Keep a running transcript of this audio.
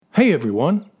Hey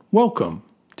everyone, welcome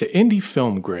to Indie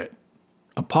Film Grit,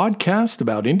 a podcast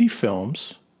about indie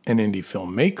films and indie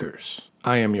filmmakers.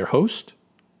 I am your host,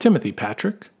 Timothy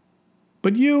Patrick,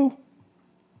 but you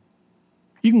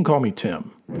can call me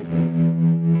Tim.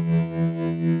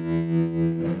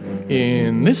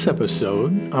 In this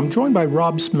episode, I'm joined by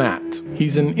Rob Smat.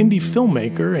 He's an indie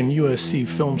filmmaker and USC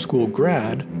Film School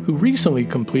grad who recently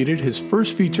completed his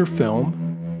first feature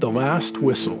film, The Last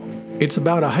Whistle. It's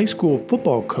about a high school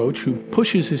football coach who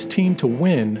pushes his team to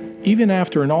win even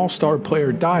after an all-star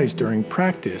player dies during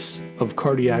practice of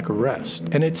cardiac arrest.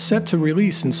 And it's set to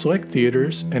release in select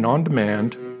theaters and on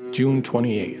demand June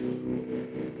 28th.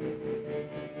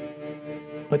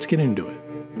 Let's get into it.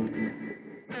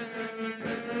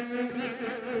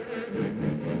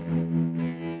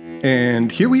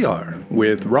 And here we are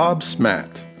with Rob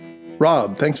Smat.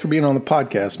 Rob, thanks for being on the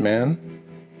podcast, man.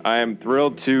 I am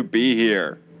thrilled to be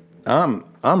here. I'm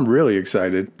really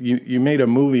excited. You made a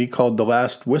movie called The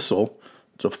Last Whistle.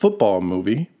 It's a football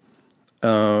movie,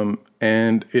 and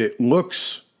it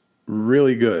looks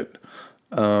really good.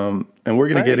 And we're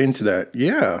going to get into that.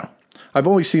 Yeah. I've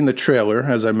only seen the trailer,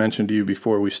 as I mentioned to you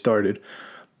before we started.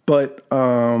 But,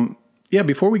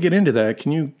 before we get into that,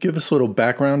 can you give us a little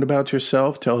background about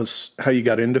yourself? Tell us how you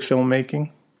got into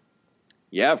filmmaking.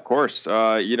 Yeah, of course.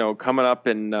 Coming up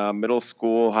in middle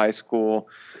school, high school,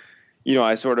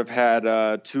 I sort of had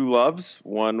two loves.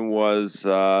 One was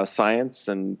science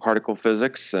and particle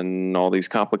physics and all these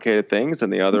complicated things.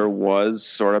 And the other was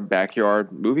sort of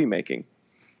backyard movie making.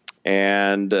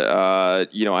 And, I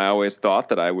always thought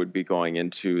that I would be going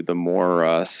into the more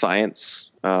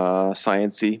sciencey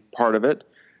part of it.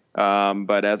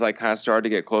 But as I kind of started to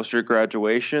get closer to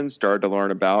graduation, started to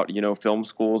learn about, film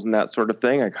schools and that sort of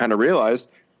thing, I kind of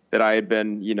realized that I had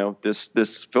been,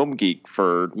 this film geek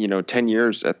for, 10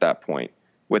 years at that point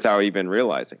without even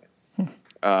realizing it.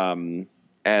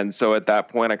 And so at that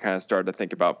point, I kind of started to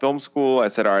think about film school. I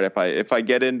said, all right, if I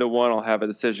get into one, I'll have a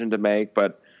decision to make,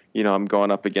 but, I'm going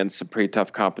up against some pretty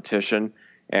tough competition.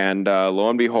 And lo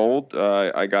and behold,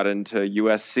 I got into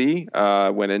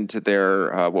USC, went into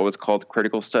their what was called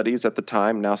critical studies at the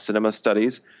time, now cinema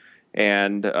studies,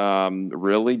 and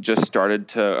really just started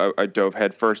to I dove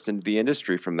headfirst into the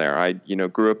industry from there. I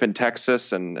grew up in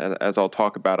Texas, and as I'll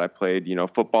talk about, I played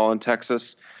football in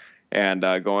Texas, and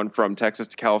going from Texas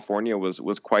to California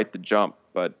was quite the jump.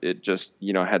 But it just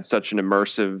had such an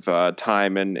immersive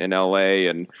time in LA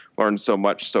and learned so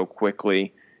much so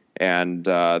quickly. And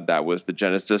that was the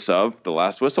genesis of The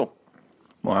Last Whistle.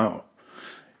 Wow.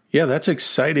 Yeah, that's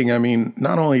exciting. I mean,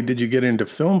 not only did you get into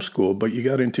film school, but you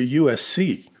got into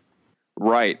USC.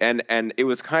 Right. And it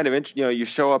was kind of interesting. You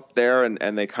show up there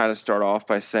and they kind of start off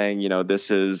by saying,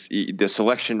 this is the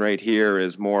selection rate here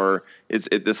is more,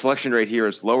 the selection rate here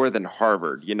is lower than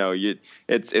Harvard.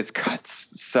 It's got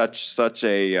such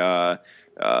a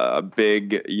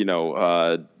big,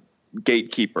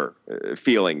 gatekeeper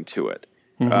feeling to it.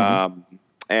 Mm-hmm.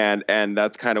 And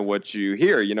that's kind of what you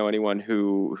hear. Anyone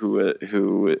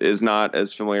who is not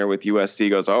as familiar with USC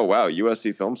goes, "Oh wow,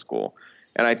 USC Film School."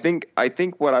 And I think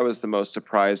what I was the most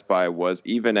surprised by was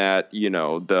even at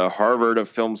the Harvard of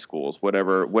film schools,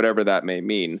 whatever that may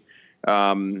mean.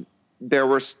 There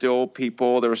were still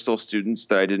students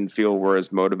that I didn't feel were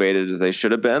as motivated as they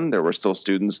should have been. There were still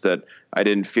students that I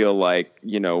didn't feel like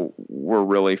were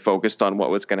really focused on what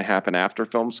was going to happen after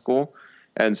film school.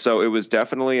 And so it was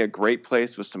definitely a great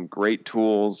place with some great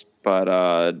tools, but,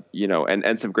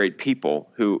 and some great people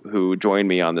who joined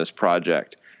me on this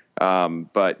project.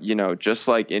 But, just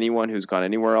like anyone who's gone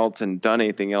anywhere else and done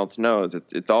anything else knows,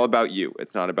 it's all about you.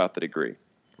 It's not about the degree.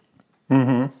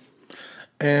 Mm-hmm.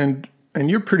 And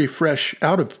you're pretty fresh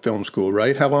out of film school,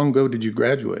 right? How long ago did you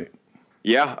graduate?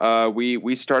 Yeah,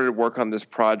 we started work on this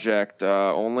project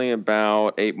only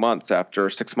about 6 months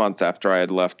after I had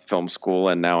left film school,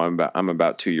 and now I'm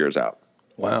about 2 years out.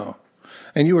 Wow.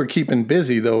 And you were keeping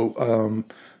busy, though.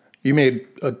 You made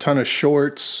a ton of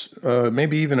shorts,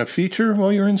 maybe even a feature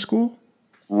while you were in school?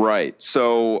 Right.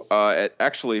 So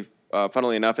actually,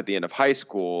 funnily enough, at the end of high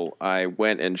school, I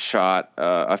went and shot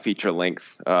a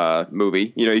feature-length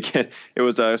movie. It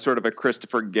was a sort of a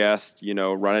Christopher Guest,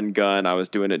 run and gun. I was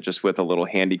doing it just with a little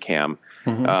handy cam.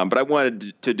 Mm-hmm. But I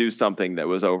wanted to do something that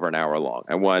was over an hour long.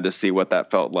 I wanted to see what that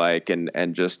felt like and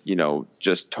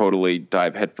just totally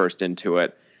dive headfirst into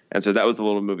it. And so that was a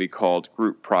little movie called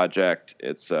Group Project.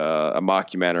 It's a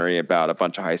mockumentary about a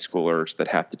bunch of high schoolers that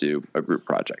have to do a group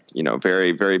project.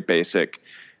 Very, very basic.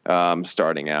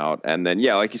 starting out. And then,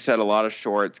 yeah, like you said, a lot of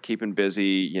shorts, keeping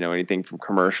busy, you know, anything from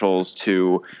commercials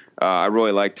to, I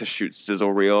really like to shoot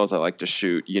sizzle reels. I like to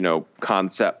shoot, you know,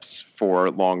 concepts for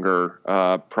longer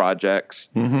projects.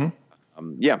 Mm-hmm.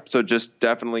 Yeah, so just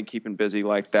definitely keeping busy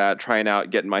like that, trying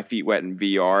out, getting my feet wet in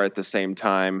VR at the same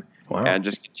time. Wow. And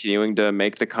just continuing to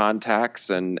make the contacts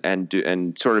and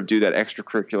sort of do that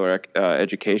extracurricular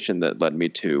education that led me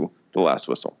to The Last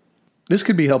Whistle. This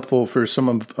could be helpful for some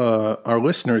of our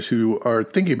listeners who are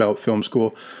thinking about film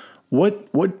school.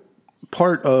 What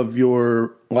part of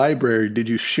your library did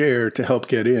you share to help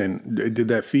get in? Did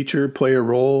that feature play a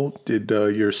role? Did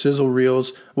your sizzle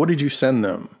reels? What did you send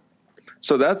them?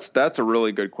 So that's a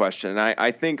really good question. And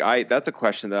I think that's a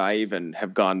question that I even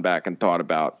have gone back and thought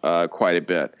about quite a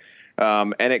bit.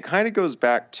 And it kind of goes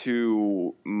back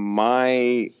to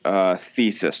my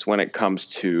thesis when it comes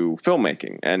to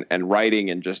filmmaking and writing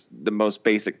and just the most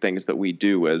basic things that we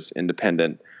do as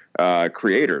independent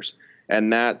creators.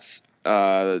 And that's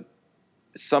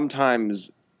sometimes,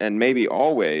 and maybe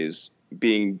always,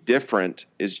 being different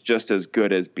is just as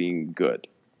good as being good.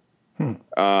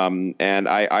 And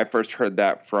I first heard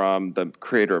that from the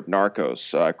creator of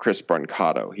Narcos, Chris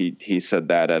Brancato. He said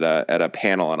that at a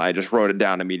panel, and I just wrote it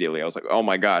down immediately. I was like, oh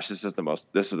my gosh, this is the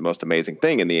most amazing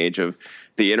thing in the age of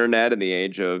the internet and the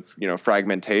age of, you know,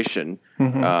 fragmentation.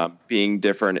 Mm-hmm. Being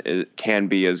different can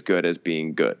be as good as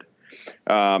being good.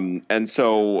 And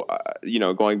so, you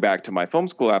know, going back to my film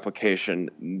school application,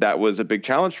 that was a big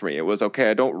challenge for me. It was, okay,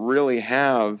 I don't really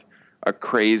have a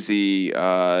crazy, you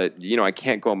know, I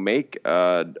can't go make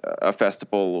a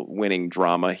festival winning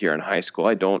drama here in high school.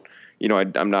 I don't, you know,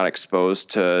 I'm not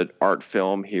exposed to art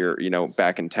film here, you know,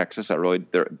 back in Texas.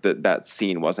 That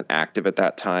scene wasn't active at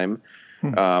that time.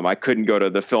 I couldn't go to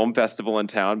the film festival in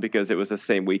town because it was the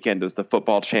same weekend as the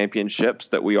football championships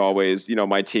that we always, you know,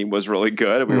 my team was really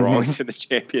good. We were always in the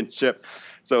championship.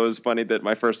 So it was funny that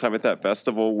my first time at that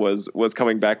festival was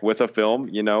coming back with a film,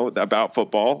 you know, about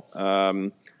football.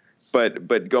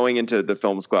 But going into the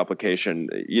film school application,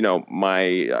 you know,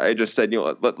 I just said, you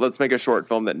know, let's make a short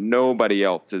film that nobody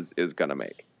else is going to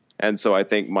make. And so I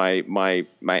think my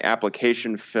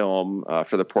application film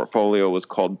for the portfolio was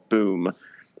called Boom.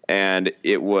 And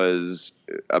it was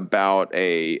about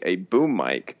a boom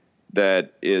mic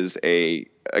that is a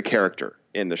character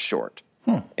in the short.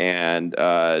 And,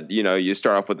 you know, you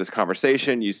start off with this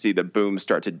conversation, you see the boom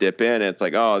start to dip in. And it's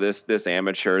like, oh, this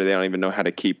amateur, they don't even know how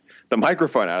to keep the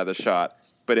microphone out of the shot.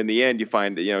 But in the end, you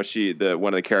find that, you know,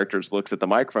 one of the characters looks at the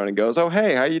microphone and goes, oh,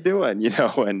 hey, how you doing? You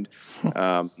know, and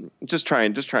just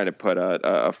trying to put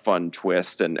a fun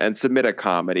twist and submit a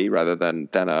comedy rather than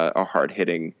a hard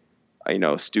hitting, you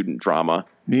know, student drama.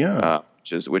 Yeah.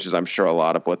 Which is I'm sure a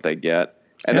lot of what they get.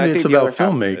 And I think it's about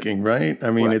filmmaking, right?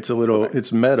 I mean, right.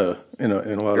 It's meta in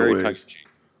a lot of ways.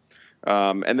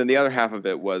 And then the other half of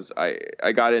it was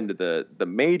I got into the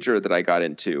major that I got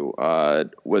into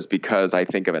was because I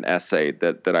think of an essay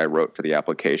that I wrote for the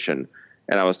application.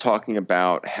 And I was talking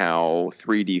about how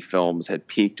 3D films had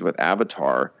peaked with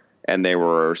Avatar and they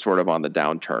were sort of on the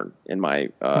downturn, in my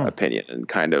opinion, and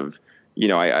kind of, you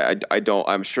know,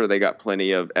 I'm sure they got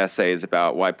plenty of essays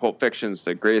about why Pulp Fiction's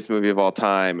the greatest movie of all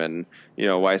time, and, you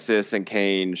know, why Citizen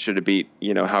Kane should have beat,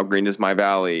 you know, How Green Is My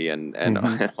Valley, and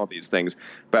all these things.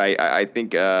 But I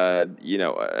think, you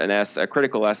know, a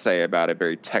critical essay about a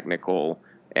very technical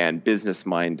and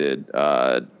business-minded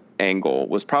angle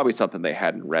was probably something they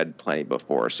hadn't read plenty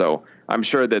before. So I'm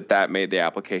sure that made the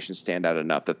application stand out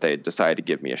enough that they decided to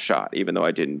give me a shot, even though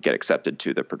I didn't get accepted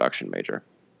to the production major.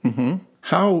 Mm-hmm.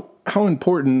 How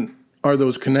important are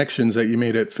those connections that you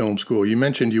made at film school? You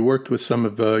mentioned you worked with some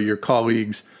of your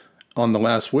colleagues on The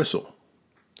Last Whistle.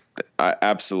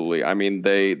 Absolutely. I mean,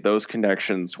 those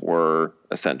connections were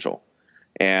essential.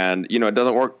 And, you know, it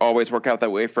doesn't always work out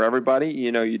that way for everybody.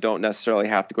 You know, you don't necessarily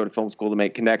have to go to film school to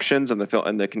make connections, and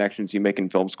the connections you make in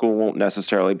film school won't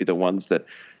necessarily be the ones that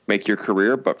make your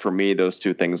career. But for me, those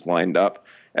two things lined up.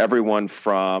 Everyone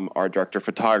from our director of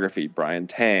photography, Brian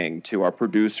Tang, to our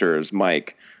producers,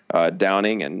 Mike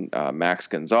Downing and Max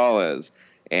Gonzalez,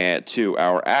 and to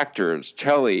our actors,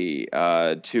 Chelly,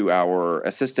 to our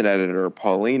assistant editor,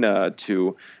 Paulina,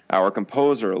 to our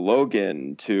composer,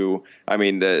 Logan, to, I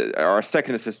mean, our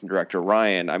second assistant director,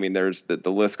 Ryan. I mean, there's the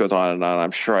list goes on and on.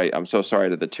 I'm sure I'm so sorry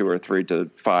to the 2 or 3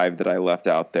 to 5 that I left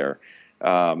out there.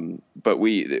 But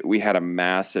we had a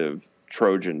massive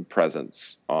Trojan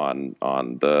presence on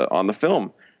the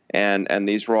film. And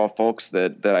these were all folks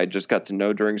that I just got to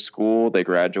know during school. They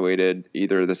graduated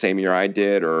either the same year I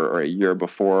did or a year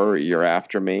before or a year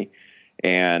after me.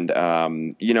 And,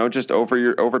 you know, just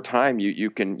over time,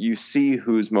 you see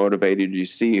who's motivated, you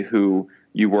see who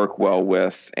you work well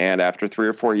with. And after 3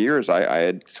 or 4 years, I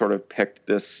had sort of picked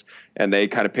this, and they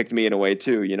kind of picked me in a way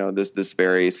too, this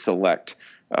very select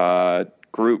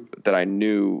group that I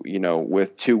knew,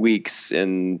 with 2 weeks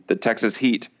in the Texas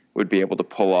heat would be able to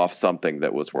pull off something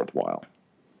that was worthwhile.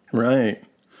 Right.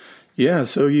 Yeah,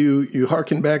 so you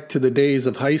harken back to the days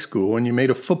of high school and you made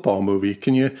a football movie.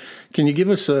 Can you give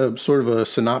us a sort of a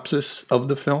synopsis of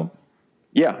the film?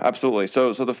 Yeah, absolutely.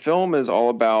 So the film is all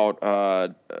about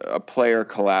a player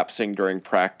collapsing during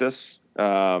practice,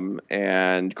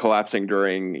 and collapsing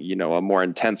during a more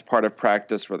intense part of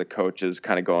practice where the coach is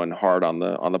kind of going hard on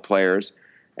the players,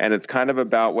 and it's kind of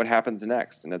about what happens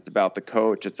next. And it's about the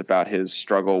coach. It's about his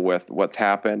struggle with what's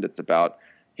happened. It's about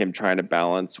him trying to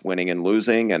balance winning and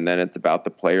losing, and then it's about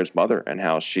the player's mother and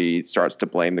how she starts to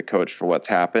blame the coach for what's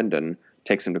happened and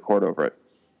takes him to court over it.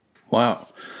 Wow,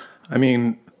 I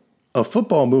mean, a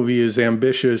football movie is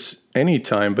ambitious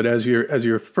anytime, but as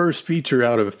your first feature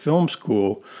out of film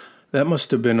school, that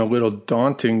must have been a little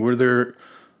daunting. Were there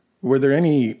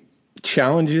any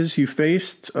challenges you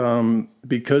faced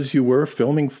because you were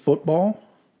filming football?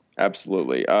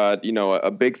 Absolutely.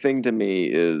 A big thing to me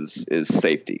is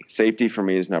safety. Safety for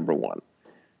me is number one.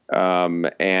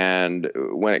 And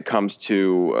when it comes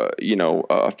to,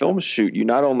 a film shoot, you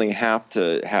not only have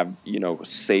to have,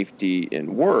 safety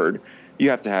in word, you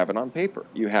have to have it on paper.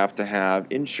 You have to have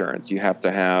insurance. You have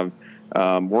to have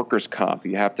workers' comp.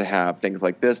 You have to have things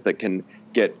like this that can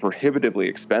get prohibitively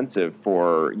expensive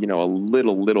for, a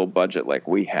little budget like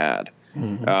we had.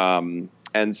 Mm-hmm.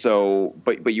 And so,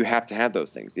 but you have to have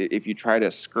those things. If you try to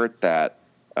skirt that,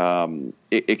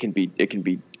 it can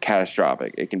be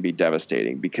catastrophic. It can be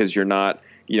devastating because you're not,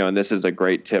 and this is a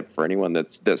great tip for anyone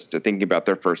that's thinking about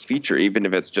their first feature, even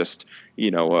if it's just,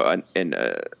 a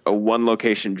one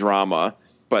location drama,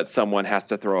 but someone has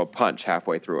to throw a punch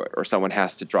halfway through it, or someone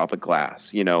has to drop a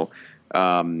glass,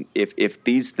 if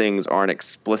these things aren't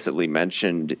explicitly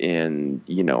mentioned in,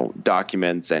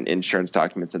 documents and insurance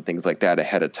documents and things like that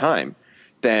ahead of time,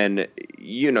 then,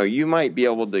 you might be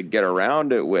able to get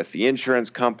around it with the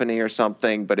insurance company or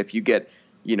something. But if you get,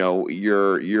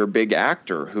 your big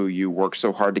actor who you work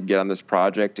so hard to get on this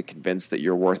project to convince that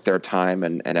you're worth their time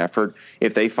and effort,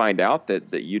 if they find out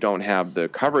that you don't have the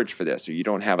coverage for this, or you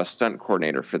don't have a stunt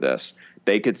coordinator for this,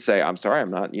 they could say, I'm sorry, I'm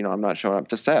not showing up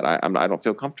to set. I don't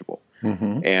feel comfortable.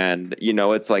 Mm-hmm. And,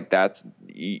 it's like that's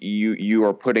you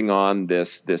are putting on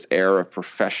this air of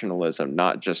professionalism,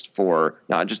 not just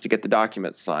to get the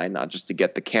documents signed, not just to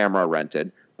get the camera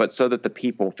rented, but so that the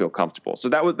people feel comfortable. So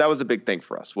that was a big thing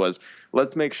for us, was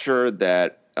let's make sure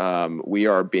that we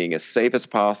are being as safe as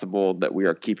possible, that we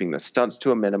are keeping the stunts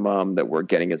to a minimum, that we're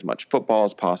getting as much football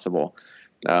as possible.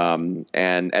 And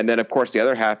then of course the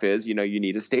other half is, you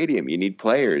need a stadium, you need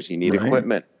players, you need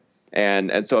equipment.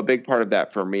 And so a big part of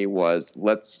that for me was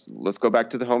let's go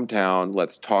back to the hometown.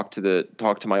 Let's talk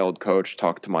to my old coach,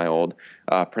 talk to my old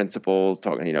principals,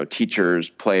 teachers,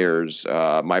 players.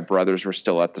 My brothers were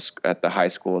still at the high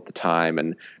school at the time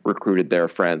and recruited their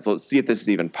friends. Let's see if this is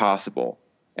even possible.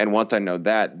 And once I know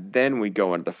that, then we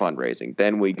go into the fundraising.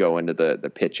 Then we go into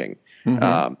the pitching.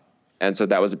 Mm-hmm. And so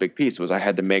that was a big piece, was I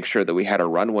had to make sure that we had a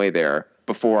runway there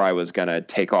before I was going to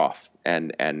take off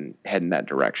and head in that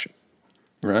direction.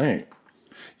 Right.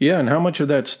 Yeah, and how much of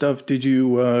that stuff did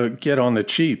you get on the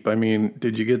cheap? I mean,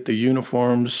 did you get the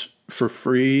uniforms for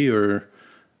free or?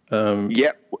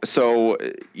 Yeah. So,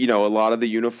 a lot of the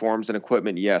uniforms and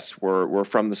equipment, yes, were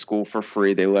from the school for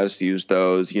free. They let us use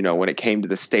those. When it came to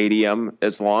the stadium,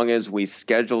 as long as we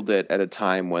scheduled it at a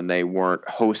time when they weren't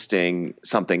hosting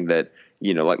something that,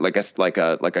 like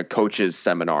a coach's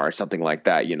seminar or something like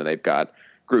that, they've got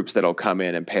groups that'll come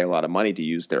in and pay a lot of money to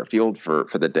use their field for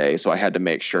the day. So I had to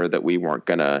make sure that we weren't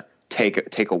going to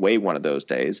take away one of those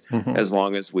days. Mm-hmm. As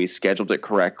long as we scheduled it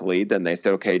correctly, then they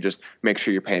said, okay, just make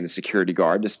sure you're paying the security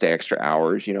guard to stay extra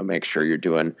hours, make sure you're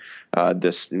doing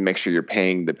this, make sure you're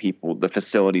paying the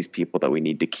facilities people that we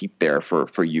need to keep there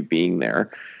for you being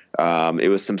there. It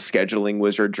was some scheduling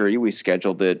wizardry. We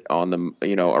scheduled it on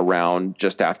around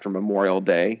just after Memorial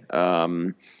Day.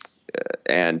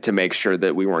 And to make sure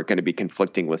that we weren't going to be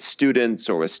conflicting with students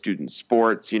or with student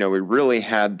sports. We really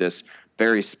had this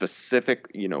very specific,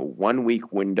 1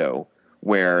 week window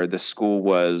where the school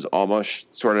was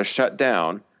almost sort of shut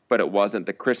down, but it wasn't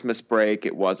the Christmas break.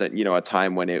 It wasn't, a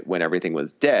time when everything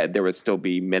was dead. There would still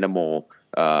be minimal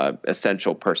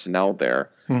essential personnel there.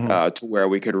 Mm-hmm. To where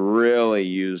we could really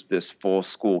use this full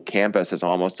school campus as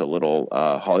almost a little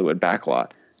Hollywood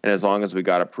backlot. And as long as we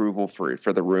got approval for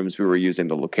the rooms we were using,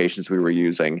 the locations we were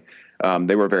using,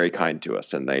 they were very kind to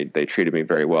us, and they treated me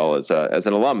very well as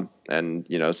an alum, and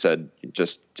said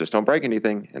just don't break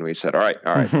anything. And we said all right,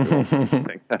 we won't break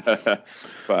anything.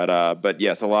 But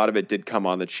yes, a lot of it did come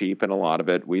on the cheap, and a lot of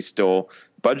it we still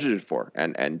budgeted for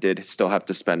and did still have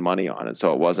to spend money on. And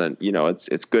so it wasn't,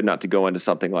 it's good not to go into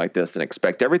something like this and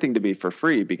expect everything to be for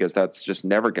free, because that's just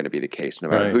never going to be the case, no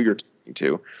matter who you're talking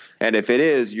to. And if it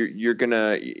is,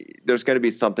 there's going to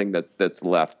be something that's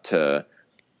left to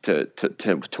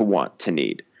want, to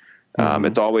need.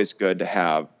 It's always good to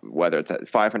have, whether it's at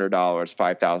 $500,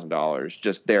 $5,000,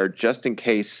 just there, just in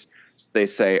case they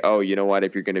say, oh, you know what,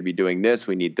 if you're going to be doing this,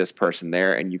 we need this person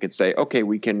there. And you can say, okay,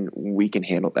 we can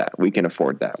handle that. We can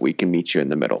afford that. We can meet you in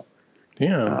the middle.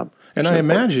 Yeah. And I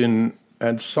imagine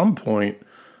at some point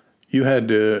you had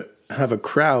to have a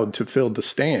crowd to fill the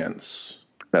stands.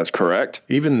 That's correct.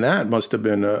 Even that must have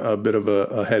been a bit of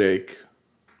a headache.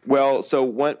 Well, so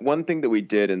one thing that we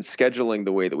did in scheduling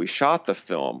the way that we shot the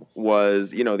film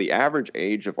was, the average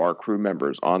age of our crew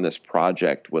members on this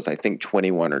project was, I think,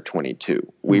 21 or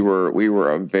 22. We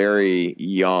were a very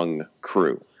young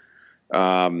crew.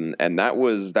 And that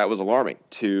was alarming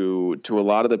to a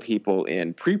lot of the people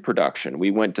in pre-production.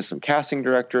 We went to some casting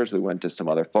directors, we went to some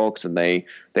other folks, and they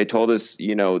told us,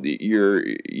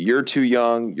 you're too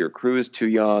young, your crew is too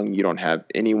young, you don't have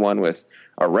anyone with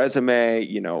a resume,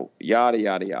 yada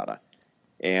yada yada.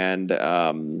 And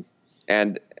I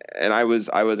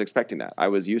was expecting that. I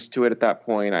was used to it at that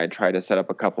point. I tried to set up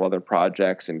a couple other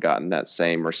projects and gotten that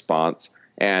same response.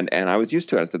 And I was used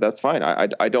to it. I said, that's fine.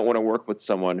 I don't want to work with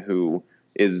someone who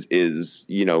is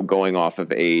going off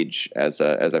of age as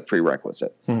a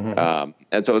prerequisite. Mm-hmm.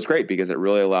 And so it was great, because it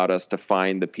really allowed us to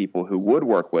find the people who would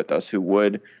work with us, who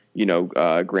would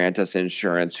grant us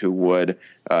insurance, who would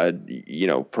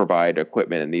provide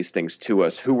equipment and these things to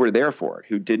us, who were there for it,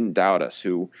 who didn't doubt us,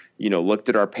 who looked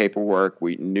at our paperwork.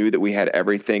 We knew that we had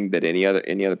everything that any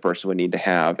other person would need to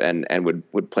have, and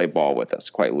would play ball with us,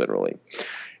 quite literally.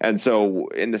 And so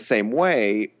in the same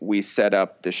way, we set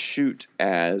up the shoot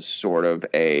as sort of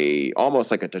almost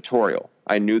like a tutorial.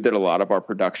 I knew that a lot of our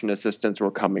production assistants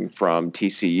were coming from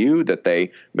TCU, that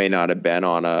they may not have been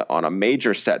on a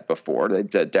major set before. They'd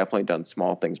definitely done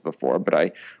small things before, but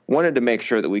I wanted to make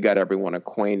sure that we got everyone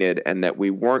acquainted and that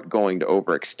we weren't going to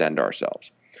overextend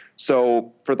ourselves.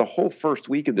 So for the whole first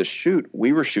week of the shoot,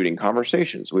 we were shooting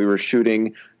conversations. We were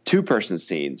shooting 2-person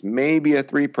scenes, maybe a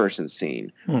 3-person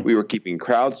scene. We were keeping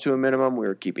crowds to a minimum. We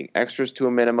were keeping extras to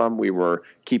a minimum. We were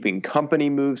keeping company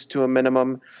moves to a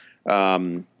minimum.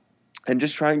 And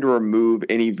just trying to remove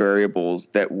any variables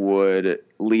that would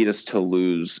lead us to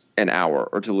lose an hour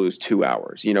or to lose 2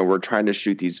 hours. We're trying to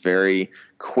shoot these very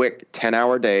quick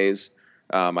 10-hour days.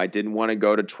 I didn't want to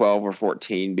go to 12 or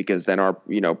 14, because then our,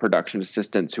 production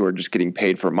assistants who are just getting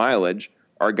paid for mileage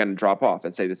are going to drop off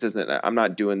and say, I'm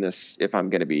not doing this if I'm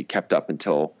going to be kept up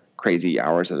until crazy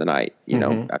hours of the night,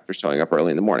 after showing up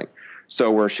early in the morning.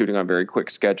 So we're shooting on very quick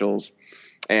schedules.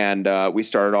 And we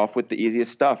started off with the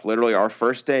easiest stuff. Literally our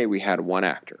first day, we had one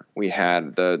actor. We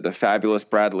had the fabulous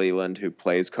Brad Leland, who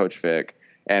plays Coach Vic.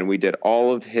 And we did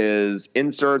all of his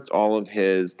inserts, all of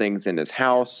his things in his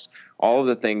house, all of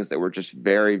the things that were just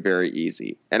very, very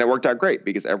easy. And it worked out great,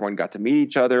 because everyone got to meet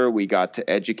each other. We got to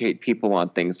educate people on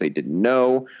things they didn't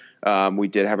know. We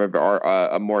did have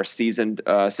a more seasoned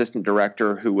assistant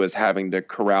director who was having to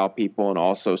corral people and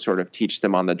also sort of teach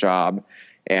them on the job.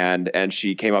 And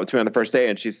she came up to me on the first day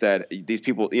and she said, these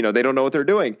people, they don't know what they're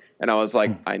doing. And I was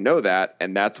like, I know that.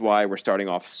 And that's why we're starting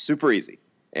off super easy.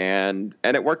 And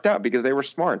it worked out, because they were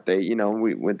smart. They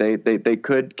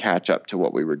could catch up to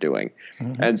what we were doing.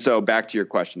 Mm-hmm. And so back to your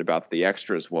question about the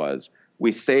extras, was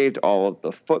we saved all of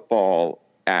the football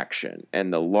action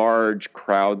and the large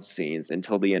crowd scenes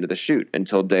until the end of the shoot,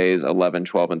 until days 11,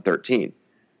 12, and 13.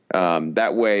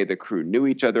 That way the crew knew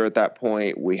each other at that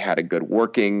point. We had a good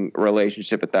working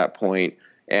relationship at that point.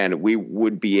 And we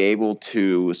would be able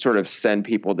to sort of send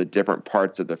people to different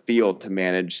parts of the field to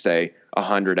manage, say,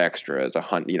 100 extras,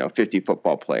 50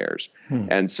 football players.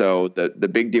 And so the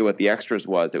big deal with the extras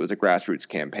was it was a grassroots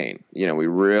campaign. We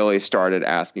really started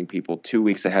asking people 2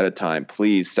 weeks ahead of time,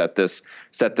 please set this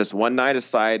one night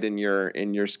aside in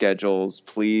your schedules.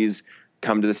 Please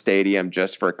come to the stadium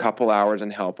just for a couple hours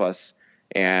and help us.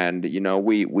 And,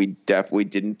 we definitely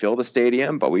didn't fill the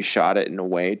stadium, but we shot it in a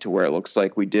way to where it looks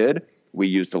like we did. We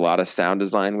used a lot of sound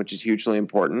design, which is hugely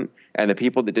important. And the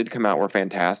people that did come out were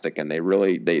fantastic. And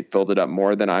they filled it up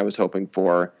more than I was hoping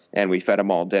for. And we fed them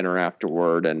all dinner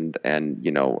afterward and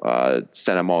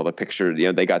sent them all the pictures.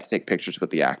 They got to take pictures with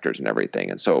the actors and everything.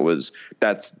 And so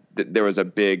there was a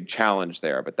big challenge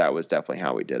there, but that was definitely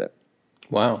how we did it.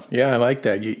 Wow. Yeah, I like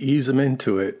that. You ease them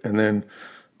into it, and then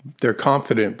they're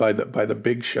confident by the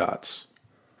big shots.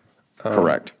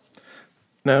 Correct.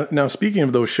 Now, speaking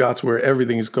of those shots where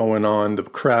everything's going on, the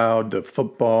crowd, the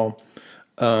football,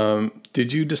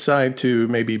 did you decide to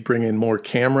maybe bring in more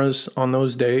cameras on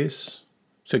those days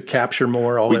to capture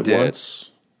more all at once?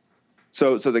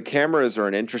 So the cameras are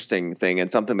an interesting thing and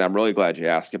something that I'm really glad you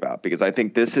asked about, because I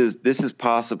think this is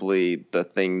possibly the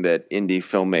thing that indie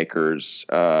filmmakers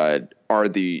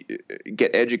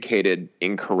get educated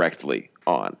incorrectly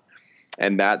on,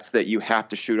 and that's that you have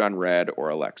to shoot on Red or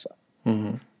Alexa.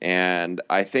 Mm-hmm. And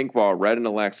I think while Red and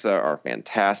Alexa are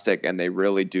fantastic and they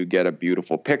really do get a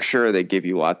beautiful picture, they give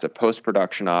you lots of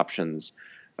post-production options.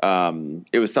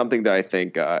 It was something that I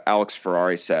think Alex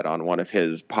Ferrari said on one of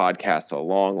his podcasts a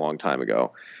long, long time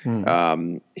ago.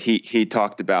 Mm-hmm. He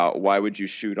talked about, why would you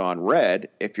shoot on Red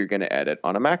if you're going to edit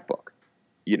on a MacBook?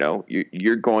 You know,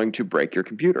 you're going to break your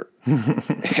computer.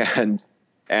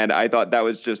 And I thought that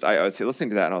was just, I was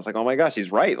listening to that and I was like, oh my gosh,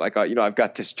 he's right. Like, I've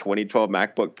got this 2012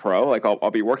 MacBook Pro. Like I'll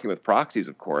be working with proxies,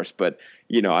 of course, but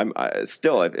I'm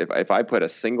still, if I put a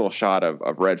single shot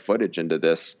of Red footage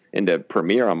into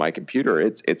Premiere on my computer,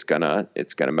 it's gonna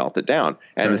melt it down.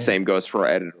 And right. The same goes for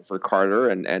editor, for Carter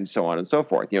and so on and so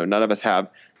forth. None of us have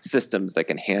systems that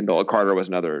can handle. Carter was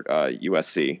another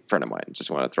USC friend of mine. Just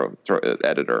want to throw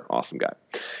editor, awesome guy.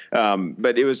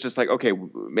 But it was just like, okay,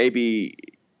 maybe,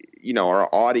 our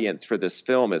audience for this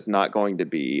film is not going to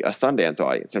be a Sundance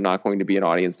audience. They're not going to be an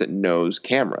audience that knows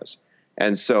cameras.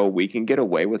 And so we can get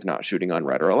away with not shooting on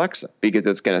Red or Alexa because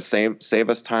it's going to save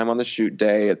us time on the shoot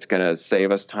day. It's going to save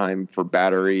us time for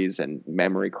batteries and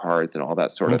memory cards and all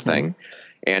that sort of thing.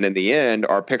 And in the end,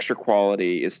 our picture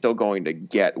quality is still going to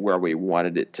get where we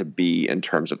wanted it to be in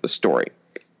terms of the story.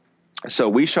 So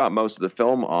we shot most of the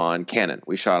film on Canon.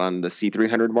 We shot on the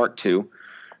C300 Mark II.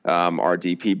 Our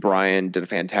DP Brian did a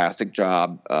fantastic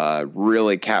job,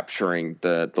 really capturing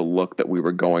the look that we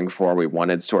were going for. We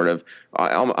wanted sort of,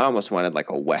 I almost wanted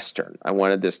like a Western. I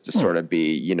wanted this to sort of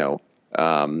be,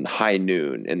 high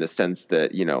noon in the sense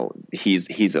that,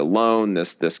 he's alone.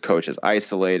 This coach is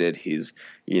isolated. He's,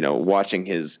 watching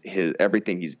his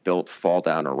everything he's built fall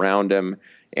down around him.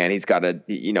 And he's got to,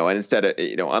 and instead of,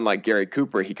 unlike Gary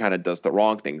Cooper, he kind of does the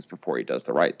wrong things before he does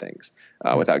the right things,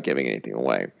 without giving anything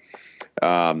away.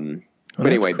 But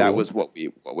anyway, cool. That was what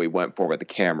we went for with the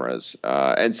cameras.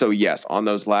 And so, yes, on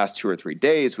those last 2 or 3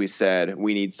 days, we said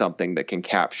we need something that can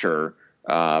capture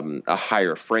a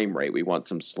higher frame rate. We want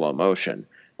some slow motion.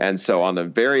 And so on the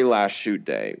very last shoot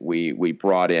day, we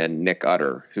brought in Nick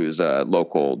Utter, who's a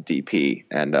local DP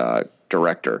and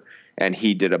director. And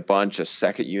he did a bunch of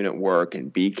second unit work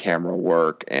and B camera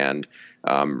work. And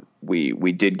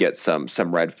we did get some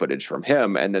Red footage from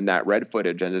him. And then that Red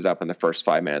footage ended up in the first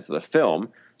 5 minutes of the film.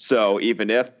 So even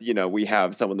if, we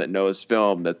have someone that knows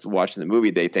film that's watching the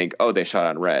movie, they think, oh, they shot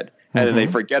on Red. And then they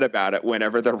forget about it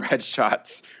whenever the Red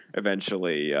shots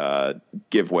eventually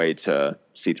give way to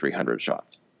C300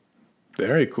 shots.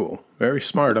 Very cool. Very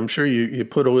smart. I'm sure you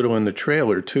put a little in the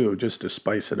trailer too, just to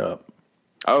spice it up.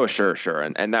 Oh, sure.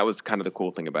 And that was kind of the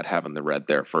cool thing about having the Red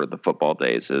there for the football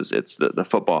days is it's the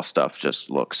football stuff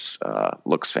just looks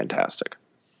fantastic.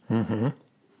 Mm-hmm.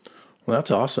 Well,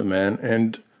 that's awesome, man.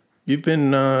 And you've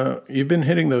been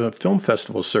hitting the film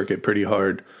festival circuit pretty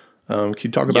hard. Can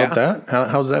you talk about that?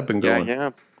 How's that been going?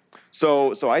 Yeah.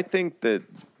 So I think that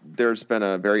there's been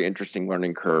a very interesting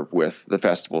learning curve with the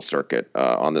festival circuit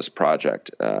on this project.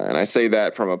 And I say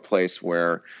that from a place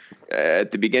where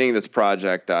at the beginning of this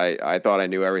project, I thought I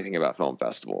knew everything about film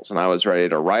festivals and I was ready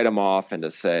to write them off and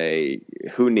to say,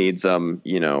 who needs them,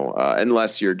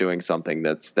 unless you're doing something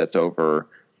that's over,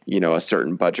 a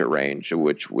certain budget range,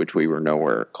 which we were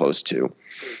nowhere close to.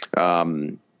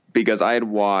 Because I had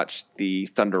watched the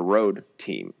Thunder Road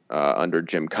team under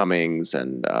Jim Cummings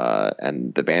and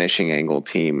the Vanishing Angle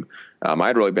team.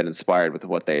 I'd really been inspired with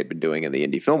what they had been doing in the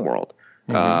indie film world.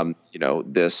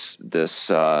 Mm-hmm.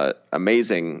 This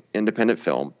amazing independent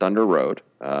film, Thunder Road,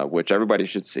 which everybody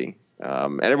should see,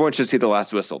 and everyone should see The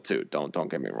Last Whistle too.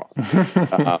 Don't get me wrong.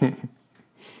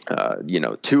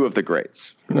 Two of the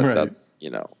greats. Right. That's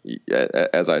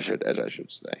as I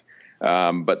should say.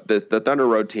 But the Thunder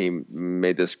Road team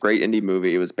made this great indie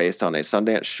movie. It was based on a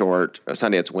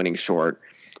Sundance winning short.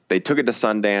 They took it to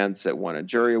Sundance. It won a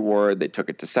jury award. They took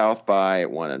it to South by.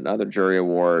 It won another jury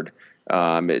award.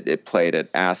 It played at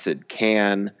Acid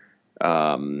Cannes.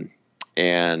 And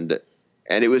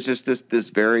it was just this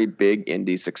very big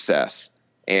indie success.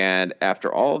 And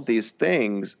after all of these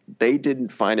things, they didn't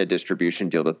find a distribution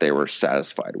deal that they were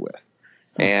satisfied with.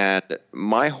 And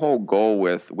my whole goal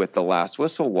with The Last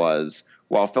Whistle was,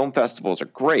 while film festivals are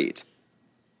great,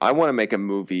 I want to make a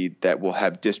movie that will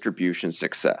have distribution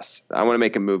success. I want to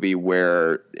make a movie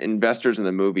where investors in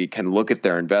the movie can look at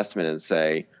their investment and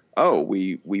say, oh,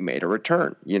 we made a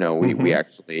return. We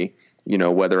actually,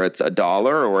 whether it's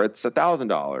 $1 or it's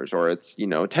 $1,000 or it's,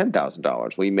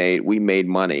 $10,000, we made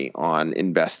money on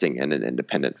investing in an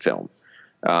independent film.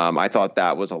 I thought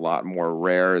that was a lot more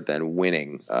rare than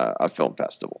winning a film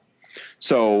festival.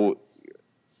 So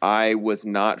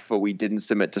we didn't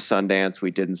submit to Sundance.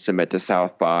 We didn't submit to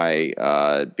South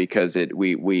by because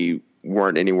we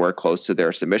weren't anywhere close to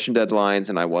their submission deadlines,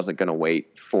 and I wasn't going to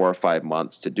wait 4 or 5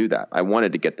 months to do that. I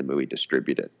wanted to get the movie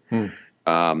distributed.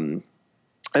 And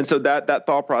so that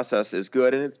thought process is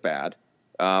good and it's bad.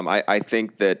 I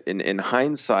think that in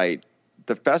hindsight,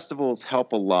 the festivals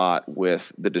help a lot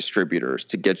with the distributors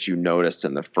to get you noticed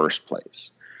in the first place.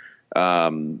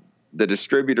 The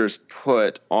distributors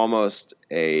put almost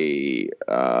an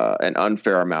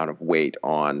unfair amount of weight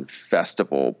on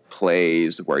festival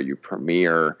plays where you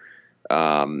premiere,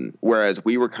 whereas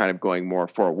we were kind of going more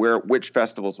for which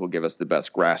festivals will give us the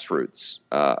best grassroots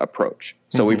approach.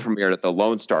 So we premiered at the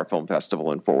Lone Star Film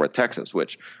Festival in Fort Worth, Texas,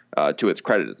 which, to its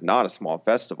credit, is not a small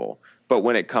festival. But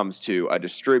when it comes to a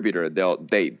distributor,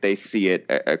 they see it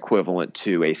equivalent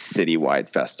to a citywide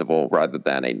festival rather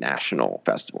than a national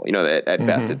festival. At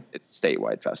best, it's a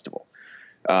statewide festival.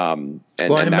 I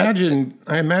imagine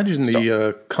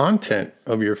the content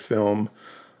of your film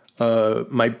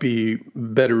might be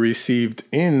better received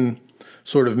in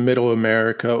sort of middle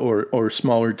America or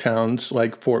smaller towns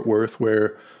like Fort Worth,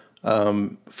 where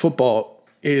football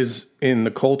is in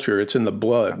the culture, it's in the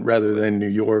blood, rather than New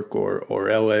York or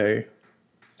LA.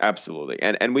 Absolutely.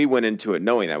 And we went into it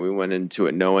knowing that. We went into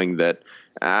it knowing that,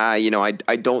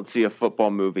 I don't see a football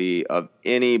movie of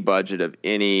any budget, of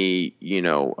any,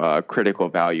 critical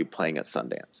value playing at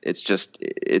Sundance. It's just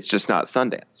not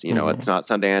Sundance. It's not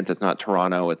Sundance. It's not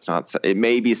Toronto. It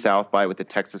may be South by with the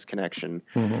Texas connection.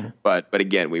 But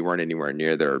again, we weren't anywhere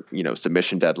near their,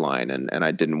 submission deadline. And I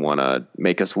didn't want to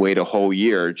make us wait a whole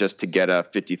year just to get a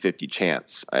 50-50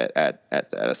 chance at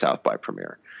a South by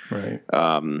premiere. Right.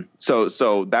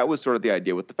 So that was sort of the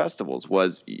idea with the festivals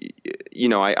was,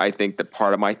 I think that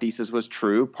part of my thesis was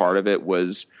true. Part of it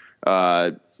was,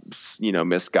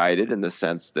 misguided in the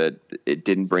sense that it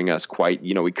didn't bring us quite,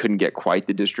 we couldn't get quite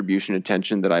the distribution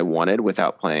attention that I wanted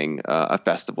without playing a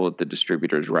festival that the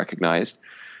distributors recognized.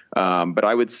 But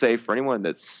I would say for anyone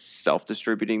that's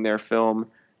self-distributing their film,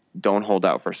 don't hold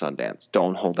out for Sundance.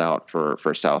 Don't hold out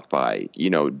for South by.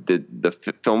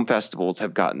 The film festivals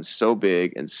have gotten so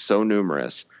big and so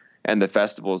numerous, and the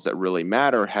festivals that really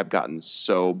matter have gotten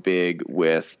so big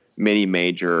with many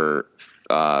major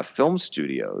film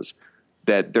studios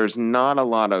that there's not a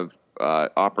lot of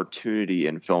opportunity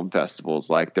in film festivals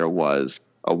like there was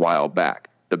a while back.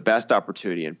 The best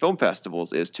opportunity in film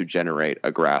festivals is to generate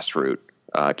a grassroots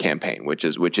campaign, which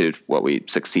is what we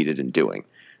succeeded in doing.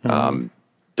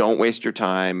 Don't waste your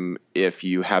time if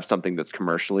you have something that's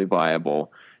commercially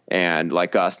viable and,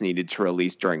 like us, needed to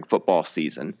release during football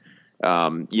season.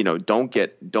 Don't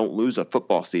lose a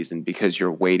football season because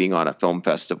you're waiting on a film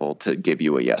festival to give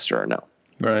you a yes or a no.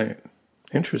 Right.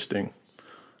 Interesting.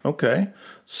 Okay.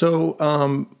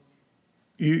 So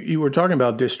you were talking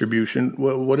about distribution.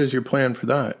 What is your plan for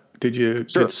that?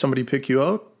 Did somebody pick you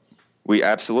out? We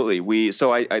absolutely.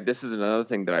 So this is another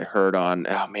thing that I heard on,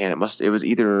 it was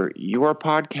either your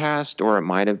podcast or it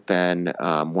might've been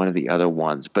one of the other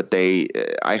ones, but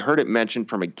I heard it mentioned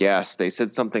from a guest. They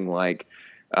said something like,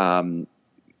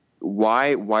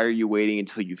 why are you waiting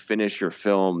until you finish your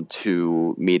film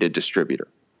to meet a distributor?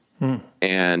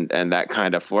 And that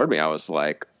kind of floored me. I was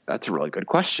like, that's a really good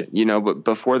question, but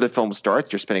before the film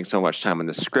starts, you're spending so much time on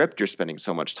the script. You're spending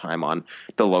so much time on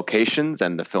the locations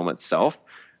and the film itself.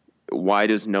 Why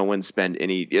does no one spend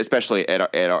any, especially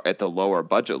at the lower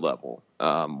budget level?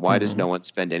 Why does no one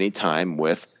spend any time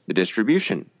with the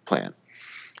distribution plan?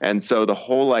 And so the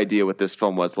whole idea with this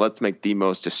film was, let's make the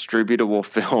most distributable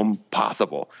film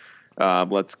possible.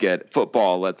 Let's get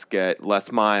football. Let's get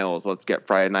Les Miles. Let's get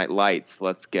Friday Night Lights.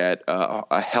 Let's get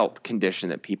a health condition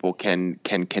that people can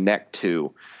connect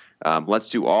to. Let's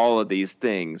do all of these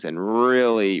things and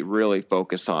really, really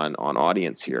focus on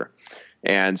audience here.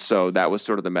 And so that was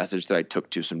sort of the message that I took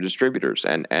to some distributors.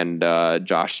 And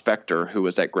Josh Spector, who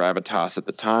was at Gravitas at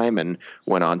the time and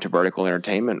went on to Vertical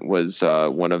Entertainment, was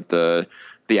one of the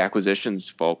acquisitions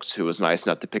folks who was nice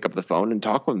enough to pick up the phone and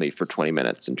talk with me for 20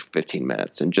 minutes and 15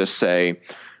 minutes and just say,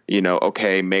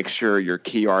 okay, make sure your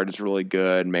key art is really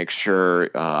good. Make sure,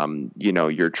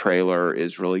 your trailer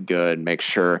is really good. Make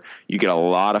sure you get a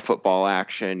lot of football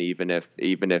action, even if,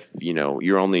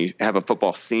 you only have a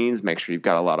football scenes, make sure you've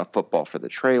got a lot of football for the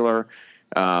trailer.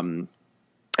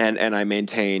 And I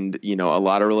maintained, a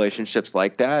lot of relationships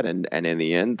like that. And in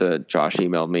the end, Josh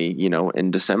emailed me,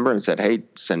 in December and said, "Hey,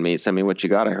 send me what you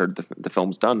got. I heard the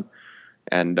film's done."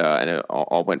 And it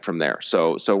all went from there.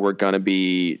 So we're going to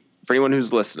be, for anyone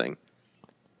who's listening,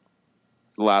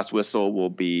 The Last Whistle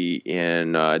will be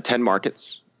in 10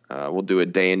 markets. We'll do a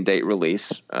day and date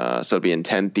release. So it'll be in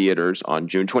 10 theaters on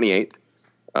June 28th.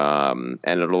 And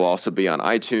it'll also be on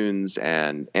iTunes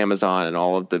and Amazon and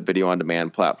all of the video on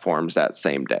demand platforms that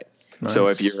same day. Nice. So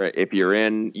if you're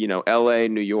in, LA,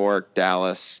 New York,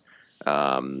 Dallas,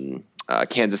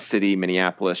 Kansas City,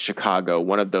 Minneapolis, Chicago,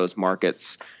 one of those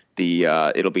markets,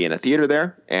 it'll be in a theater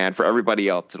there, and for everybody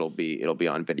else, it'll be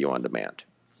on video on demand.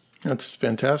 That's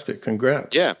fantastic.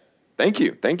 Congrats. Yeah. Thank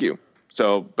you.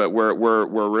 So, but we're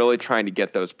really trying to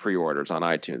get those pre-orders on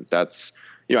iTunes. That's,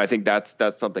 I think that's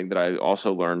something that I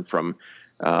also learned from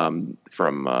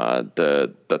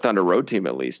the Thunder Road team,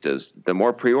 at least, is the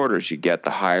more pre-orders you get,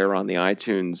 the higher on the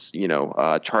iTunes,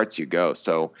 charts you go.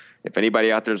 So if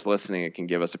anybody out there is listening and can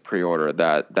give us a pre-order,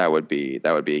 that would be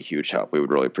a huge help. We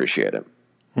would really appreciate it.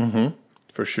 Mm-hmm.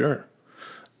 For sure.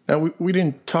 Now, we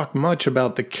didn't talk much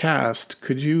about the cast.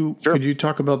 Could you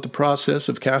talk about the process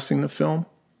of casting the film?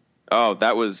 Oh,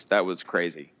 that was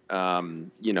crazy.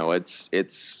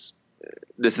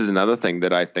 This is another thing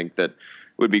that I think that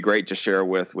would be great to share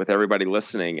with everybody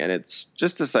listening. And it's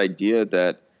just this idea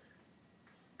that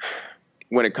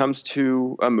when it comes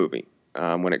to a movie,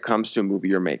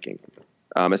 you're making,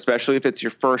 especially if it's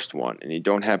your first one and you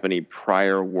don't have any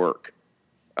prior work,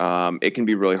 it can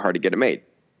be really hard to get it made.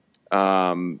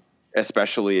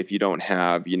 Especially if you don't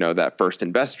have, that first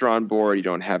investor on board, you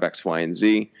don't have X, Y, and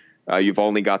Z. You've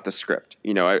only got the script.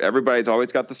 Everybody's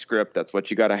always got the script. That's what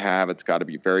you got to have. It's got to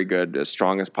be very good, as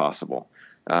strong as possible.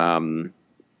 So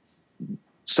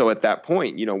at that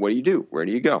point, what do you do? Where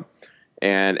do you go?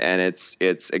 And it's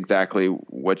exactly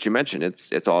what you mentioned.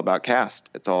 It's all about cast.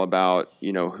 It's all about,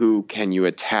 who can you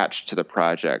attach to the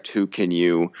project? Who can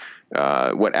you,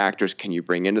 what actors can you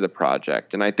bring into the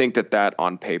project? And I think that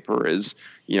on paper is,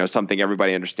 something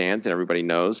everybody understands and everybody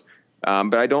knows.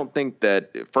 But I don't think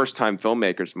that first-time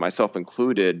filmmakers, myself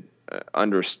included,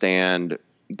 understand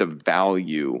the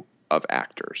value of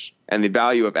actors and the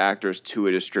value of actors to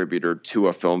a distributor, to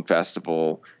a film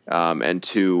festival, and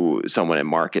to someone in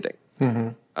marketing.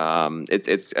 Mm-hmm.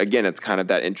 It's kind of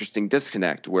that interesting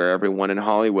disconnect where everyone in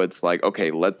Hollywood's like, okay,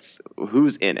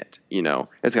 who's in it?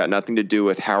 It's got nothing to do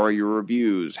with how are your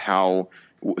reviews,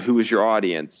 who is your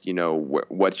audience,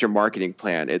 what's your marketing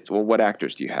plan? It's, well, what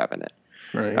actors do you have in it?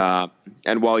 Right.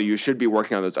 And while you should be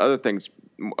working on those other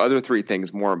three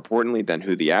things more importantly than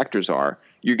who the actors are,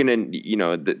 you're going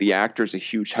to, the actor's a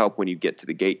huge help when you get to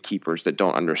the gatekeepers that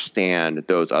don't understand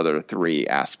those other three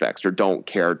aspects or don't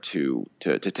care to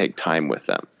take time with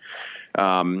them.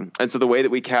 And so the way that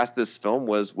we cast this film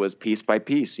was piece by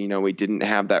piece. We didn't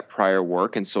have that prior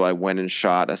work. And so I went and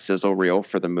shot a sizzle reel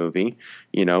for the movie,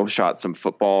 shot some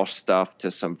football stuff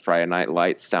to some Friday Night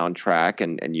Lights soundtrack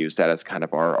and used that as kind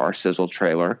of our sizzle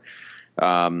trailer.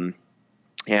 And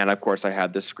of course I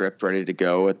had the script ready to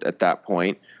go at that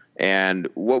point. And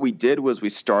what we did was we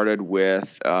started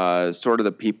with sort of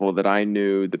the people that I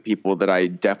knew, the people that I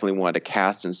definitely wanted to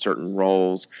cast in certain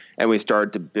roles, and we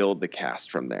started to build the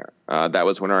cast from there. That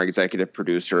was when our executive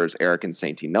producers, Eric and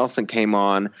Sainty Nelson, came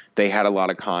on. They had a lot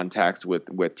of contacts with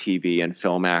TV and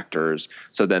film actors,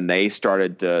 so then they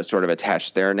started to sort of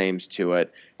attach their names to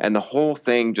it. And the whole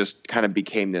thing just kind of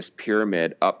became this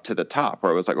pyramid up to the top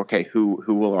where it was like, okay, who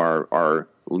will our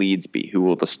leads be? Who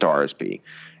will the stars be?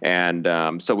 And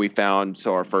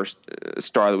so our first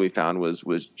star that we found was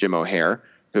Jim O'Heir,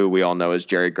 who we all know as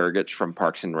Jerry Gergich from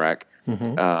Parks and Rec.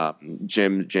 Mm-hmm.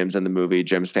 Jim's in the movie.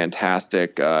 Jim's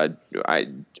fantastic. My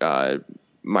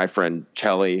friend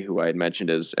Chelly, who I had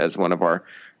mentioned as one of our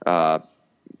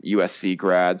USC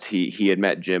grads, he had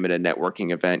met Jim at a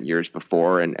networking event years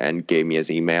before and gave me his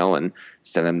email and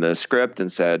sent him the script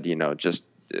and said, just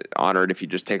honored if you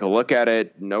just take a look at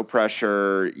it, no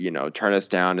pressure, turn us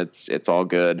down. It's all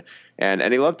good. And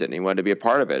he loved it and he wanted to be a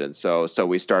part of it. And so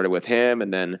we started with him,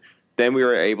 and then we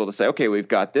were able to say, okay, we've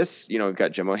got this, we've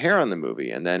got Jim O'Heir on the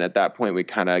movie. And then at that point we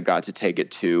kind of got to take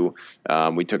it to,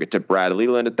 we took it to Brad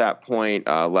Leland at that point.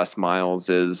 Les Miles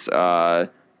is,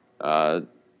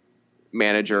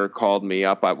 manager called me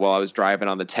up while I was driving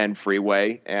on the 10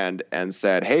 freeway and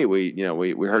said, "Hey, we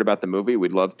heard about the movie.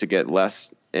 We'd love to get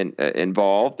Les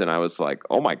involved." And I was like,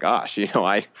 "Oh my gosh,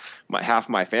 half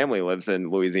my family lives in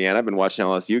Louisiana. I've been watching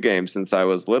LSU games since I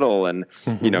was little, and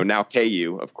now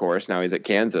KU, of course. Now he's at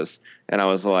Kansas." And I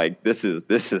was like, "This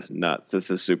is nuts. This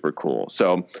is super cool."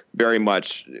 So very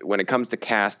much when it comes to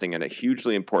casting, and a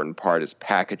hugely important part is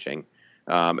packaging.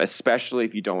 Especially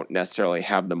if you don't necessarily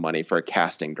have the money for a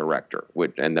casting director,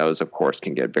 and those, of course,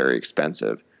 can get very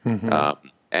expensive,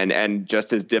 and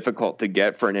just as difficult to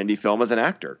get for an indie film as an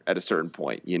actor at a certain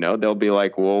point. They'll be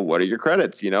like, "Well, what are your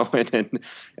credits?"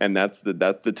 And that's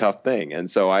the tough thing. And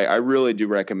so I really do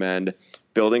recommend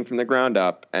building from the ground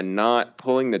up and not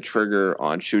pulling the trigger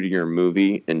on shooting your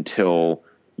movie until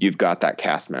you've got that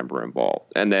cast member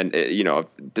involved. And then,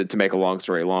 to make a long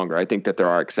story longer, I think that there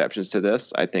are exceptions to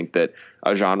this. I think that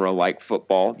a genre like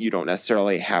football, you don't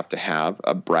necessarily have to have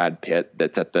a Brad Pitt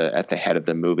that's at the head of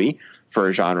the movie. For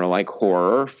a genre like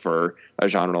horror, for a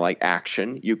genre like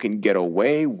action, you can get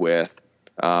away with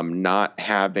not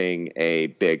having a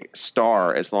big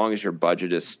star as long as your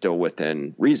budget is still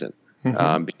within reason.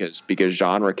 Because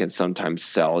genre can sometimes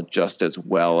sell just as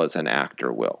well as an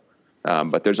actor will.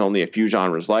 But there's only a few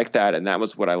genres like that, and that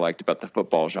was what I liked about the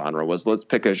football genre, was let's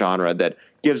pick a genre that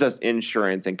gives us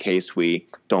insurance in case we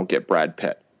don't get Brad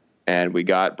Pitt. And we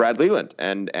got Brad Leland,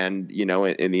 and in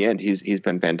the end, he's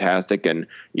been fantastic, and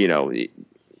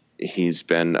he's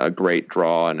been a great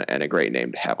draw and a great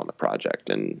name to have on the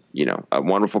project, and a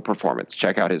wonderful performance.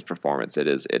 Check out his performance; it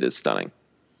is stunning.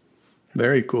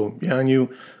 Very cool. Yeah, and you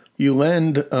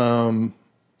lend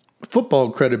football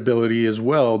credibility as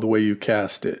well the way you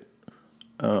cast it.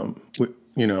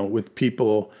 With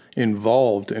people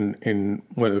involved in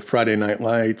Friday Night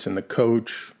Lights and the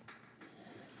coach.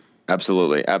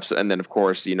 Absolutely. And then, of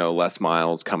course, Les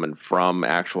Miles coming from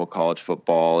actual college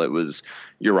football.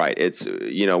 You're right. It's,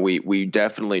 we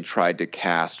definitely tried to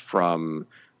cast from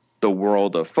the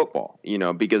world of football,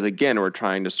 because again, we're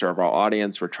trying to serve our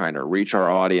audience. We're trying to reach our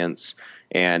audience,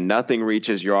 and nothing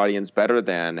reaches your audience better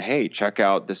than, hey, check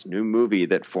out this new movie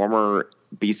that former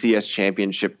BCS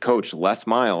championship coach Les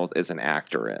Miles is an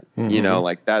actor in.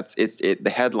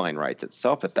 The headline writes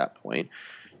itself at that point.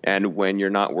 And when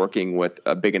you're not working with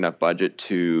a big enough budget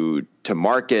to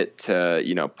market,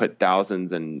 to put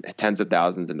thousands and tens of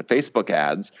thousands into Facebook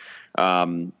ads,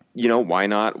 why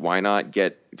not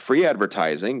get free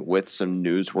advertising with some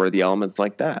newsworthy elements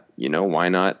like that? Why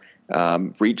not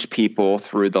reach people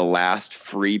through the last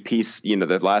free piece,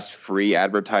 the last free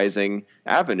advertising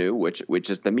avenue, which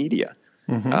is the media.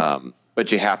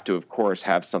 But you have to, of course,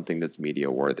 have something that's media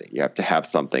worthy. You have to have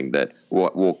something that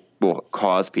will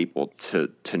cause people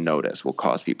to notice, will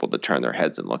cause people to turn their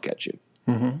heads and look at you.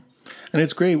 And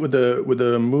it's great with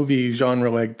a movie genre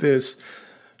like this.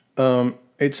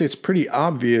 It's pretty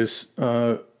obvious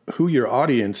who your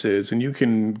audience is, and you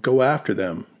can go after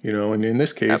them. And in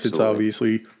this case, Absolutely. It's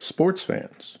obviously sports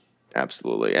fans.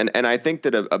 Absolutely, and I think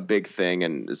that a big thing,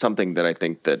 and something that I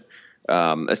think that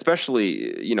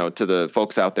especially to the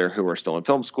folks out there who are still in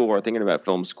film school or thinking about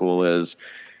film school, is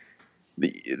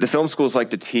the film schools like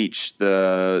to teach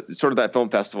the sort of that film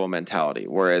festival mentality,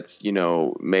 where it's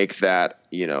make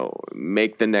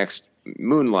the next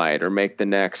Moonlight, or make the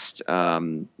next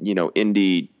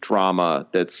indie drama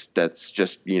that's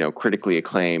just critically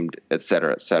acclaimed, et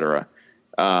cetera, et cetera.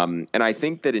 And I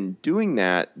think that in doing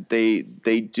that, they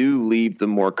do leave the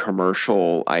more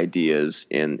commercial ideas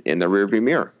in the rearview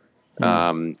mirror.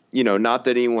 Not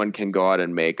that anyone can go out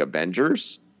and make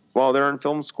Avengers while they're in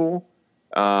film school,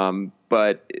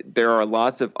 but there are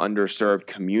lots of underserved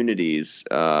communities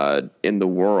in the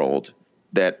world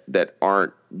that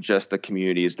aren't just the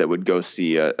communities that would go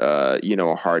see a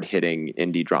hard-hitting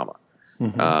indie drama.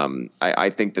 I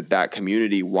think that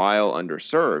community, while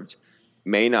underserved,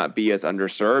 may not be as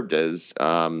underserved as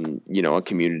a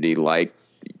community like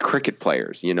cricket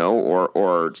players,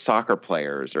 or soccer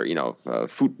players, or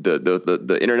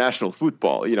the international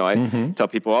football. I tell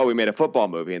people, "Oh, we made a football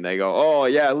movie," and they go, "Oh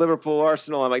yeah, Liverpool,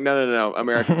 Arsenal." I'm like, no,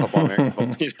 American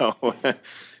football.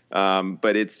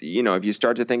 But it's if you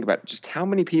start to think about just how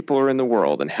many people are in the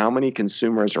world and how many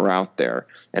consumers are out there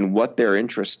and what their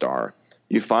interests are,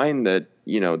 you find that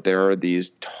there are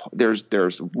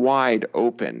there's wide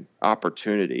open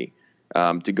opportunity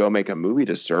to go make a movie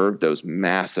to serve those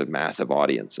massive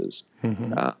audiences. And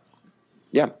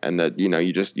that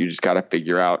you just got to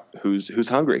figure out who's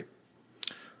hungry.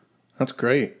 That's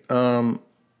great. Now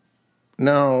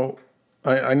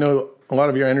I know a lot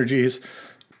of your energy is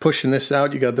pushing this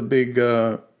out. You got the big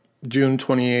June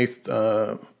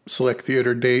 28th select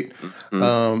theater date.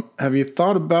 Have you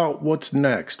thought about what's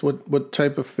next? What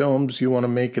type of films you want to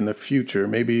make in the future?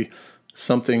 Maybe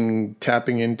something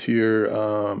tapping into your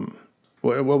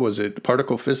what was it?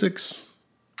 Particle physics?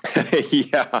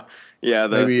 Yeah.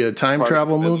 Maybe a time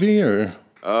travel movie, or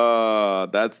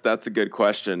that's a good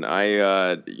question.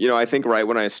 I think right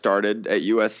when I started at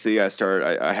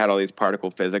USC, I had all these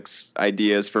particle physics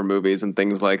ideas for movies and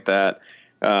things like that.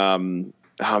 I'm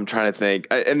trying to think,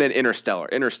 and then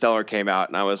Interstellar came out,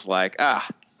 and I was like,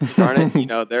 darn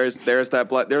it, there's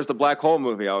the black hole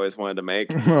movie I always wanted to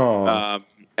make.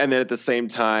 And then at the same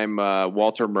time,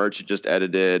 Walter Murch just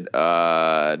edited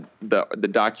the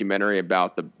documentary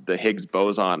about the Higgs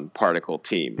boson particle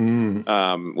team,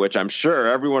 which I'm sure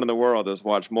everyone in the world has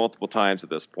watched multiple times at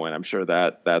this point. I'm sure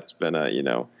that's been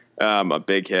a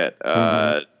big hit.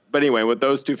 But anyway, with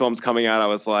those two films coming out, I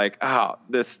was like,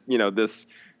 this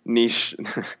niche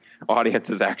audience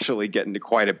is actually getting to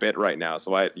quite a bit right now.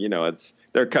 So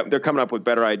they're coming up with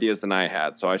better ideas than I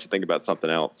had. So I should think about something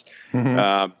else.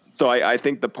 So I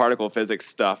think the particle physics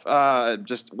stuff,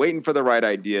 just waiting for the right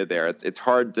idea there. It's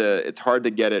hard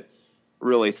to get it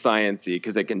really sciencey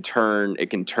because it can turn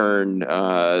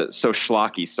so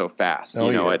schlocky so fast.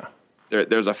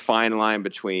 There's a fine line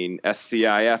between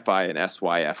SCI-FI and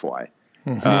SY-FY.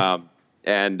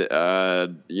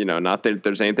 Not that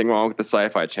there's anything wrong with the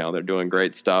Sci-Fi Channel. They're doing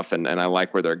great stuff, and I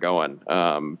like where they're going.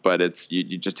 But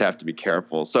you just have to be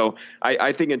careful. So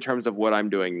I think in terms of what I'm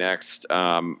doing next,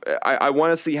 I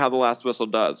want to see how The Last Whistle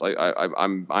does.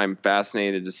 I'm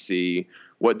fascinated to see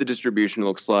what the distribution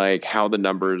looks like, how the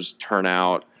numbers turn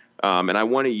out. And I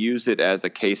want to use it as a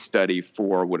case study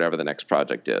for whatever the next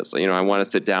project is. I want to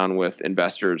sit down with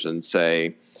investors and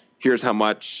say, here's how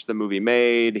much the movie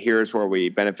made. Here's where we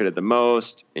benefited the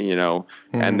most, and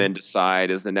then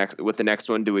decide with the next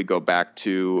one, do we go back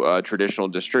to a traditional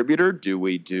distributor? Do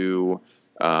we do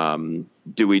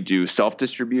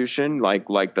self-distribution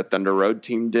like the Thunder Road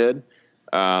team did?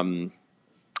 And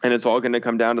it's all going to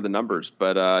come down to the numbers.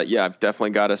 But I've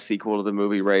definitely got a sequel to the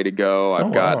movie ready to go.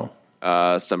 I've got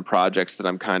some projects that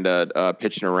I'm kind of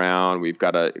pitching around. We've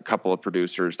got a couple of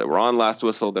producers that were on Last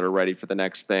Whistle that are ready for the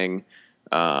next thing.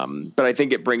 But I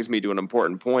think it brings me to an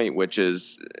important point, which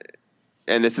is,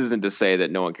 and this isn't to say that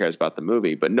no one cares about the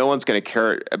movie, but no one's going to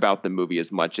care about the movie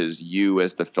as much as you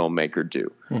as the filmmaker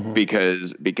do,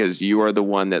 because you are the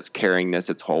one that's carrying this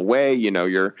its whole way.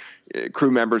 Your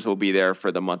crew members will be there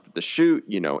for the month of the shoot.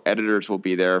 Editors will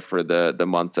be there for the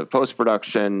months of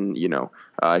post-production.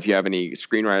 If you have any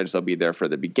screenwriters, they'll be there for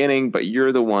the beginning, but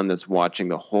you're the one that's watching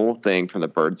the whole thing from the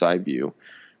bird's eye view.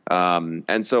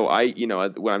 And so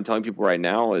what I'm telling people right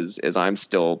now is I'm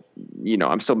still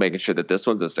making sure that this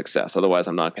one's a success. Otherwise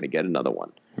I'm not going to get another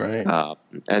one. Right.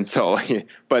 And so,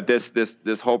 but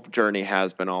this whole journey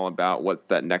has been all about what's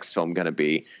that next film going to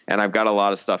be. And I've got a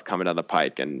lot of stuff coming down the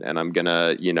pike, and I'm going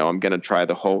to try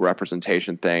the whole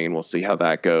representation thing, and we'll see how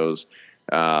that goes.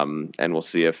 And we'll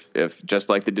see if just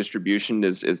like the distribution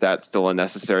is that still a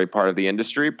necessary part of the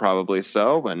industry? Probably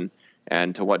so.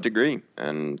 And to what degree,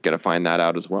 and going to find that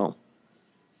out as well.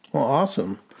 Well,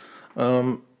 awesome.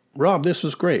 Rob, this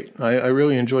was great. I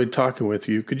really enjoyed talking with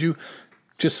you. Could you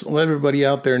just let everybody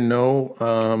out there know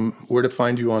where to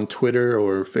find you on Twitter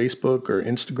or Facebook or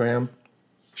Instagram?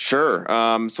 Sure.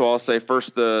 So I'll say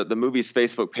first, the movie's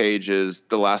Facebook page is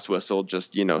The Last Whistle.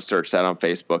 Just, search that on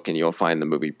Facebook and you'll find the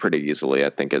movie pretty easily. I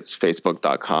think it's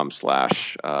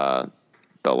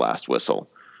facebook.com/The Last Whistle.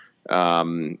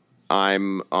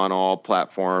 I'm on all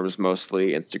platforms,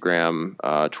 mostly Instagram,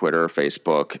 Twitter,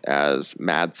 Facebook, as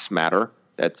Madsmatter.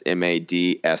 That's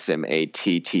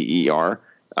MADSMATTER.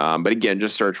 But again,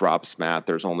 just search Rob Smatt.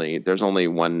 There's only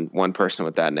one person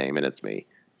with that name, and it's me.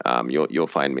 You'll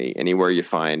find me anywhere you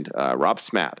find Rob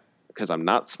Smatt, because I'm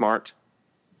not smart.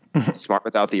 Smart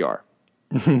without the R.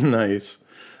 Nice.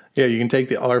 Yeah, you can take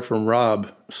the R from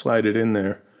Rob, slide it in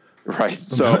there. Right.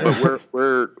 So,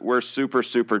 but we're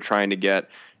super trying to get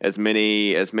as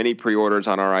many pre-orders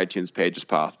on our iTunes page as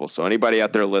possible. So anybody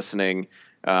out there listening,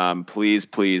 please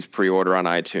pre-order on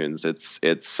iTunes.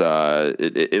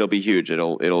 It'll be huge.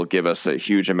 It'll give us a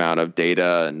huge amount of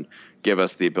data and give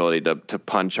us the ability to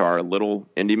punch our little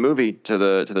indie movie to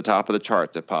the top of the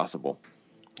charts if possible.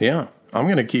 Yeah, I'm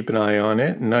going to keep an eye on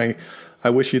it, and I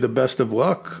wish you the best of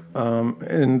luck.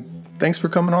 And thanks for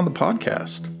coming on the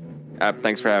podcast.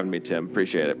 Thanks for having me, Tim.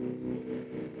 Appreciate it.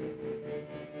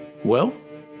 Well,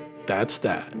 that's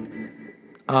that.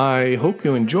 I hope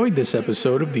you enjoyed this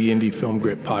episode of the Indie Film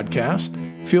Grit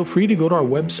podcast. Feel free to go to our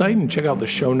website and check out the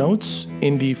show notes,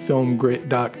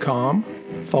 indiefilmgrit.com.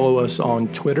 Follow us on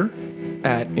Twitter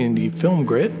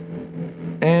 @IndieFilmGrit.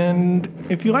 And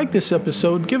if you like this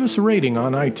episode, give us a rating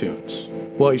on iTunes.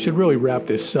 Well, you should really wrap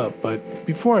this up, but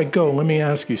before I go, let me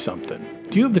ask you something.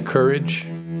 Do you have the courage,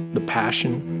 the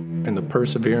passion, and the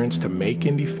perseverance to make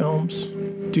indie films?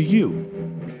 Do you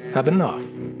have enough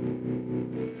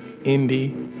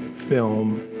indie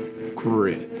film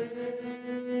grit?